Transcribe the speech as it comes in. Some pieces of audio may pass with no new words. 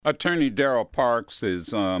Attorney Darrell Parks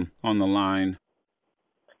is on the line.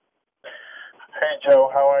 Hey Joe,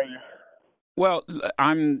 how are you? Well,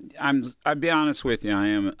 I'll be honest with you.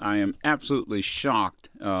 I am absolutely shocked,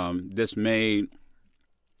 dismayed.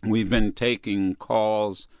 We've been taking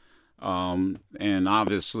calls, and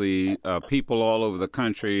obviously, people all over the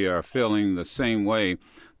country are feeling the same way.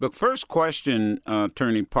 The first question,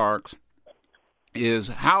 Attorney Parks, is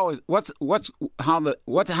how did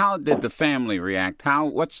the family react?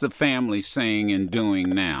 What's the family saying and doing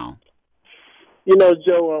now? You know,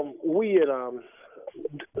 Joe, we had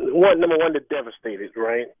number one, they're devastated,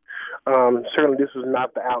 right? Certainly, this was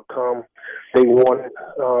not the outcome they wanted.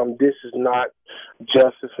 This is not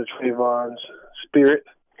justice for Trayvon's spirit,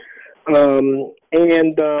 and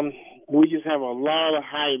we just have a lot of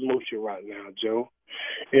high emotion right now, Joe.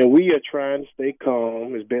 And we are trying to stay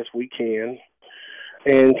calm as best we can,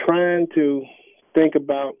 and trying to think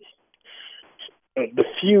about the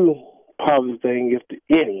few positive things, if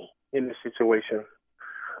any, in this situation.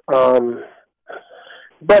 Um,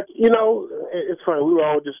 but, it's funny. We were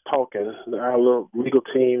all just talking, our little legal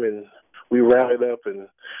team, and we rallied up and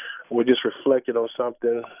we just reflected on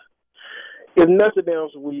something. If nothing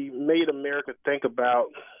else, we made America think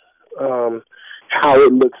about how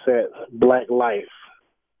it looks at black life.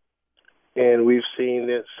 And we've seen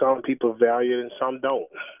that some people value it and some don't.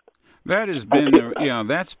 That's been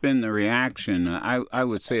the reaction. I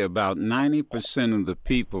would say about 90% of the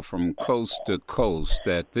people from coast to coast,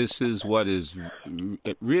 that this is what is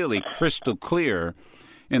really crystal clear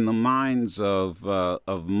in the minds of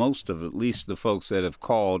most of at least the folks that have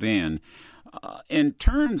called in. In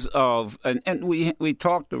terms of, and we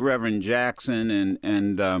talked to Reverend Jackson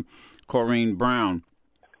and Corrine Brown.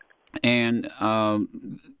 And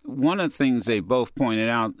one of the things they both pointed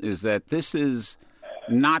out is that this is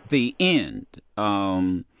not the end.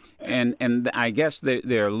 And I guess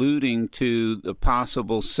they're alluding to the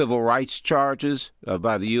possible civil rights charges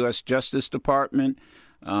by the U.S. Justice Department.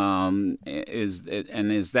 Is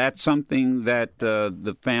that something that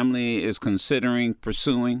the family is considering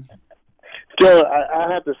pursuing? Joe,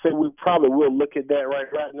 I have to say we probably will look at that right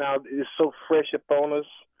now. It's so fresh upon us.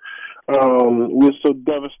 We're so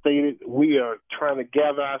devastated. We are trying to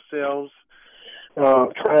gather ourselves,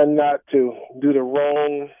 trying not to do the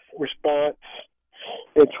wrong response,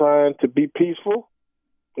 and trying to be peaceful.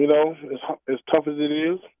 As tough as it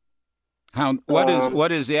is.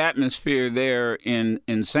 What is the atmosphere there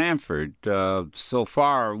in Sanford? So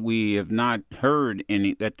far, we have not heard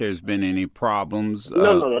that there's been any problems.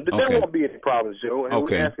 No. There Okay. won't be any problems, Joe. And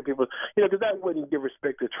Okay. we're asking people, because that wouldn't give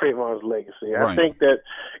respect to Trayvon's legacy. Right. I think that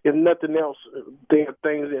if nothing else, there are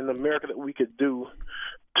things in America that we could do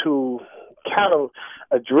to kind of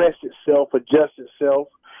address itself, adjust itself.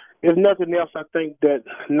 If nothing else, I think that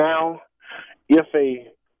now, if a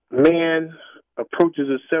man approaches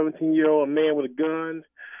a 17-year-old man with a gun,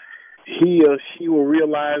 he or she will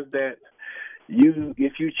realize that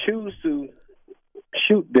if you choose to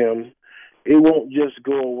shoot them, it won't just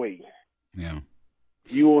go away. Yeah.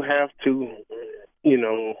 You will have to,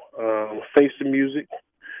 face the music,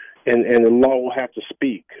 and the law will have to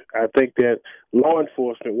speak. I think that law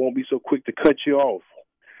enforcement won't be so quick to cut you off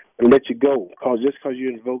and let you go, just because you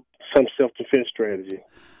invoke some self-defense strategy.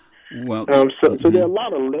 Well, so there are a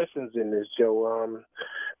lot of lessons in this, Joe,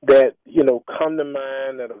 that, come to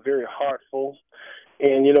mind that are very heartful.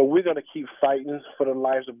 And, we're going to keep fighting for the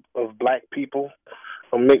lives of black people,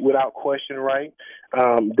 without question, right?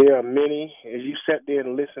 There are many, as you sat there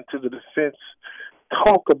and listened to the defense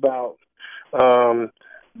talk about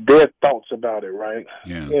their thoughts about it, right?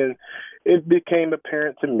 Yeah. And it became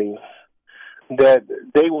apparent to me that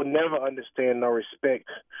they will never understand nor respect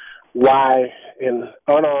why an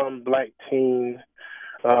unarmed black teen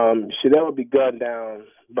should ever be gunned down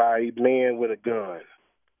by a man with a gun,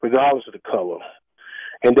 regardless of the color,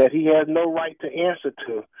 and that he has no right to answer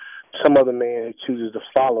to some other man who chooses to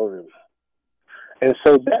follow him. And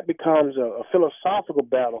so that becomes a philosophical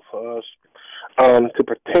battle for us to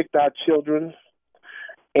protect our children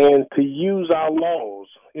and to use our laws.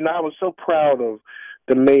 I was so proud of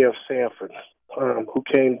the mayor of Sanford, who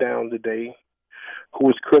came down today, who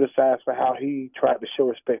was criticized for how he tried to show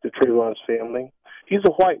respect to Trayvon's family. He's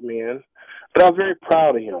a white man, but I was very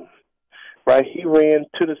proud of him, right? He ran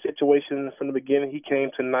to the situation from the beginning. He came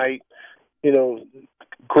tonight,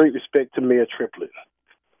 great respect to Mayor Triplett.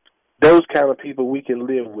 Those kind of people we can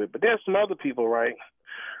live with. But there's some other people, right,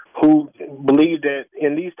 who believe that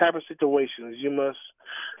in these type of situations, you must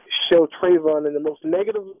show Trayvon in the most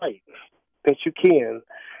negative light that you can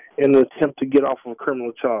in an attempt to get off of a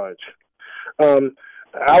criminal charge.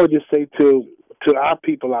 I would just say to our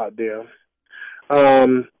people out there,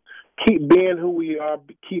 Keep being who we are.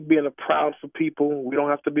 Keep being a proud for people. We don't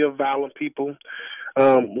have to be a violent people.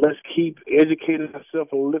 Let's keep educating ourselves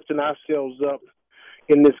and lifting ourselves up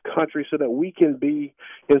in this country so that we can be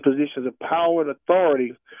in positions of power and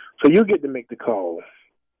authority. So you get to make the call,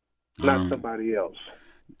 not somebody else.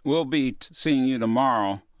 We'll be seeing you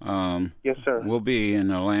tomorrow. Yes, sir. We'll be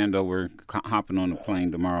in Orlando. We're hopping on a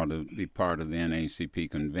plane tomorrow to be part of the NAACP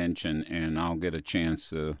convention, and I'll get a chance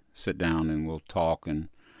to sit down and we'll talk. And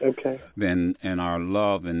then, and our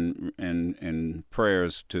love and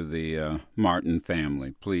prayers to the Martin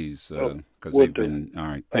family, please, because they've been all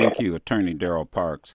right. Thank you, Attorney Darrell Parks.